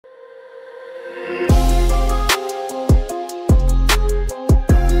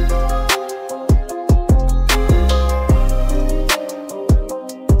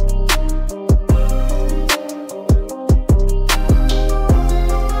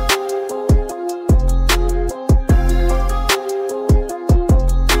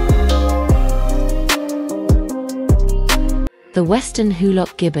The Western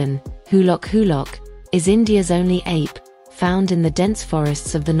Hoolock Gibbon, Hoolock hoolock, is India's only ape, found in the dense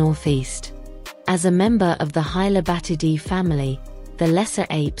forests of the northeast. As a member of the Hylobatidae family, the lesser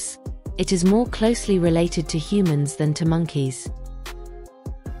apes, it is more closely related to humans than to monkeys.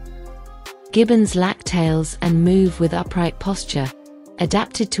 Gibbons lack tails and move with upright posture,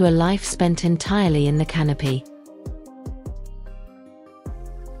 adapted to a life spent entirely in the canopy.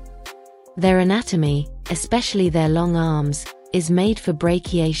 Their anatomy, especially their long arms, is made for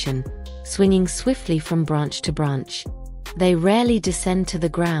brachiation, swinging swiftly from branch to branch. They rarely descend to the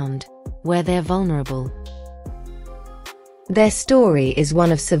ground, where they're vulnerable. Their story is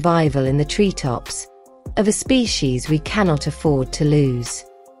one of survival in the treetops, of a species we cannot afford to lose.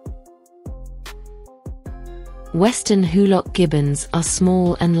 Western Hoolock Gibbons are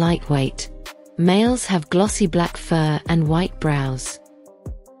small and lightweight. Males have glossy black fur and white brows.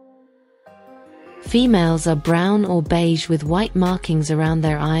 Females are brown or beige with white markings around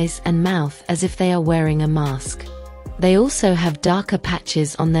their eyes and mouth as if they are wearing a mask. They also have darker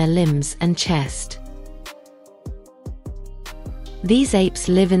patches on their limbs and chest. These apes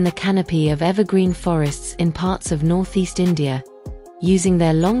live in the canopy of evergreen forests in parts of northeast India, using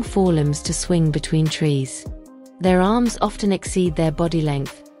their long forelimbs to swing between trees. Their arms often exceed their body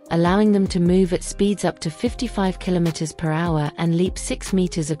length, allowing them to move at speeds up to 55 km per hour and leap 6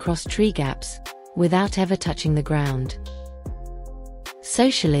 meters across tree gaps, without ever touching the ground.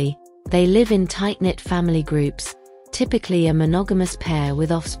 Socially, they live in tight-knit family groups, typically a monogamous pair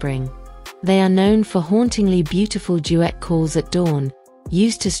with offspring. They are known for hauntingly beautiful duet calls at dawn,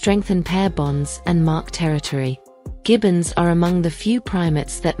 used to strengthen pair bonds and mark territory. Gibbons are among the few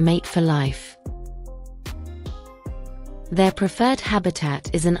primates that mate for life. Their preferred habitat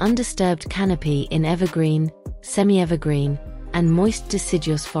is an undisturbed canopy in evergreen, semi-evergreen, and moist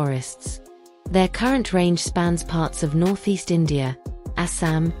deciduous forests. Their current range spans parts of northeast India,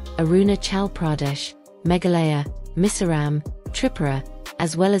 Assam, Arunachal Pradesh, Meghalaya, Mizoram, Tripura,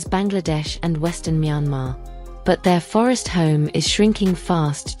 as well as Bangladesh and western Myanmar. But their forest home is shrinking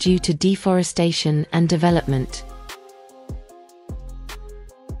fast due to deforestation and development.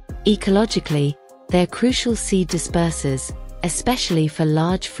 Ecologically, they're crucial seed dispersers, especially for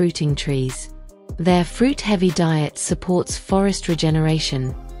large fruiting trees. Their fruit-heavy diet supports forest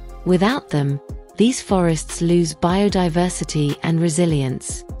regeneration. Without them, these forests lose biodiversity and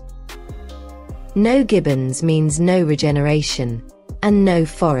resilience. No gibbons means no regeneration, and no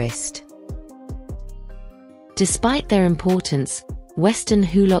forest. Despite their importance, Western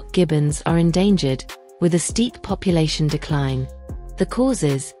Hoolock Gibbons are endangered, with a steep population decline. The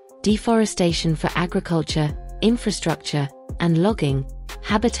causes: deforestation for agriculture, infrastructure, and logging,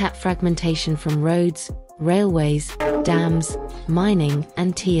 habitat fragmentation from roads, railways, dams, mining,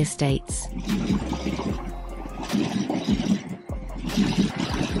 and tea estates.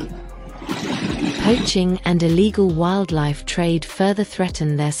 Poaching and illegal wildlife trade further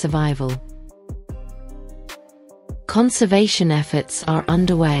threaten their survival. Conservation efforts are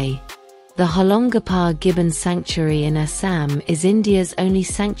underway. The Hollongappar Gibbon Sanctuary in Assam is India's only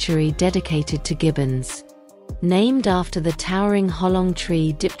sanctuary dedicated to gibbons. Named after the towering Hollong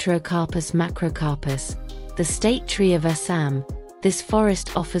tree Dipterocarpus macrocarpus, the state tree of Assam, this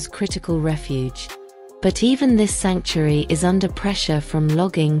forest offers critical refuge. But even this sanctuary is under pressure from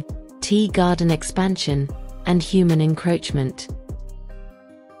logging, tea garden expansion, and human encroachment.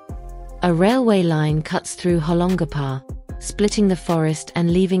 A railway line cuts through Hollongappar, splitting the forest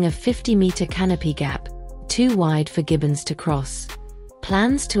and leaving a 50-meter canopy gap, too wide for gibbons to cross.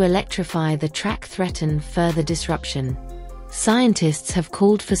 Plans to electrify the track threaten further disruption. Scientists have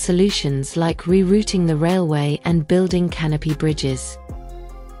called for solutions like rerouting the railway and building canopy bridges.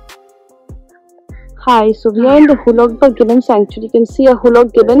 Hi, so we are in the Hoolock Gibbon Sanctuary. You can see a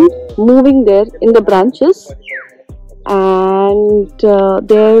Hoolock Gibbon moving there in the branches, and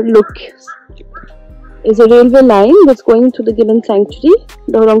there look is a railway line that's going to the Gibbon Sanctuary,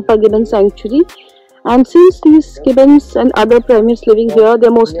 the Hoolock Gibbon Sanctuary. And since these gibbons and other primates living here,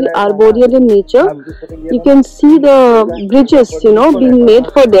 they're mostly arboreal in nature, you can see the bridges, being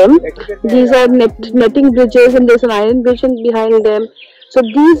made for them. These are netting bridges, and there's an iron bridge behind them. So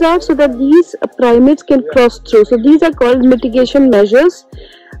these are so that these primates can cross through. So these are called mitigation measures.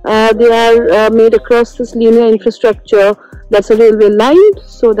 They are made across this linear infrastructure, that's a railway line,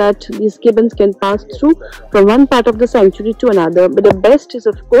 so that these gibbons can pass through from one part of the sanctuary to another. But the best is,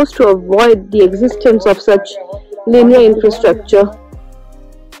 of course, to avoid the existence of such linear infrastructure.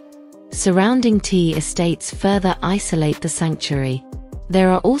 Surrounding tea estates further isolate the sanctuary. There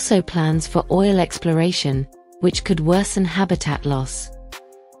are also plans for oil exploration, which could worsen habitat loss.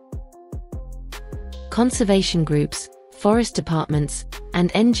 Conservation groups, forest departments,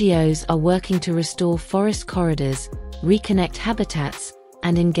 and NGOs are working to restore forest corridors, reconnect habitats,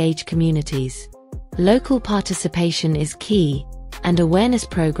 and engage communities. Local participation is key, and awareness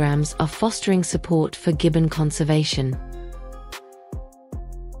programs are fostering support for gibbon conservation.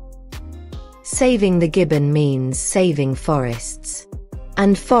 Saving the gibbon means saving forests.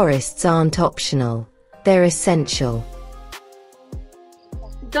 And forests aren't optional, they're essential.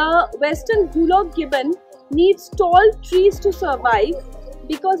 The Western Hoolock Gibbon needs tall trees to survive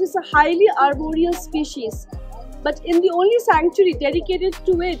because it's a highly arboreal species. But in the only sanctuary dedicated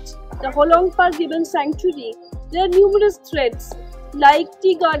to it, the Hoolock Gibbon Sanctuary, there are numerous threats like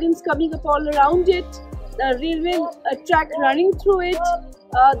tea gardens coming up all around it, the railway track running through it,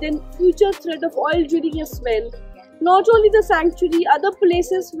 then future threat of oil drilling as well. Not only the sanctuary, other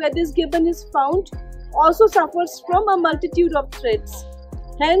places where this gibbon is found also suffers from a multitude of threats.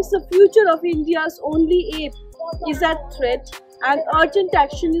 Hence, the future of India's only ape is at threat, and urgent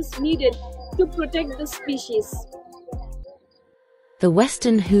action is needed to protect the species. The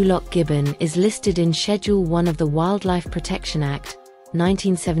Western Hoolock Gibbon is listed in Schedule 1 of the Wildlife Protection Act,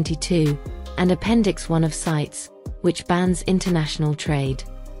 1972, and Appendix 1 of CITES, which bans international trade.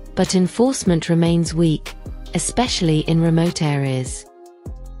 But enforcement remains weak, especially in remote areas.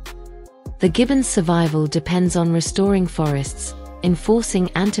 The gibbon's survival depends on restoring forests, enforcing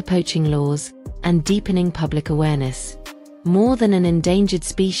anti-poaching laws, and deepening public awareness. More than an endangered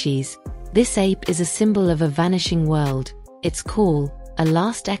species, this ape is a symbol of a vanishing world, its call, a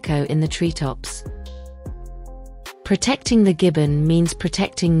last echo in the treetops. Protecting the gibbon means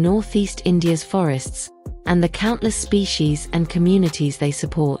protecting northeast India's forests, and the countless species and communities they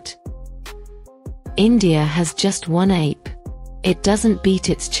support. India has just one ape. It doesn't beat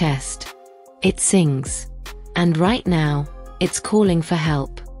its chest. It sings. And right now, it's calling for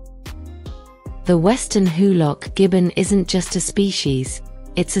help. The Western Hoolock Gibbon isn't just a species,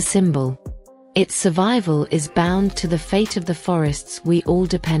 it's a symbol. Its survival is bound to the fate of the forests we all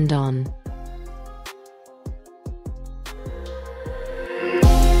depend on.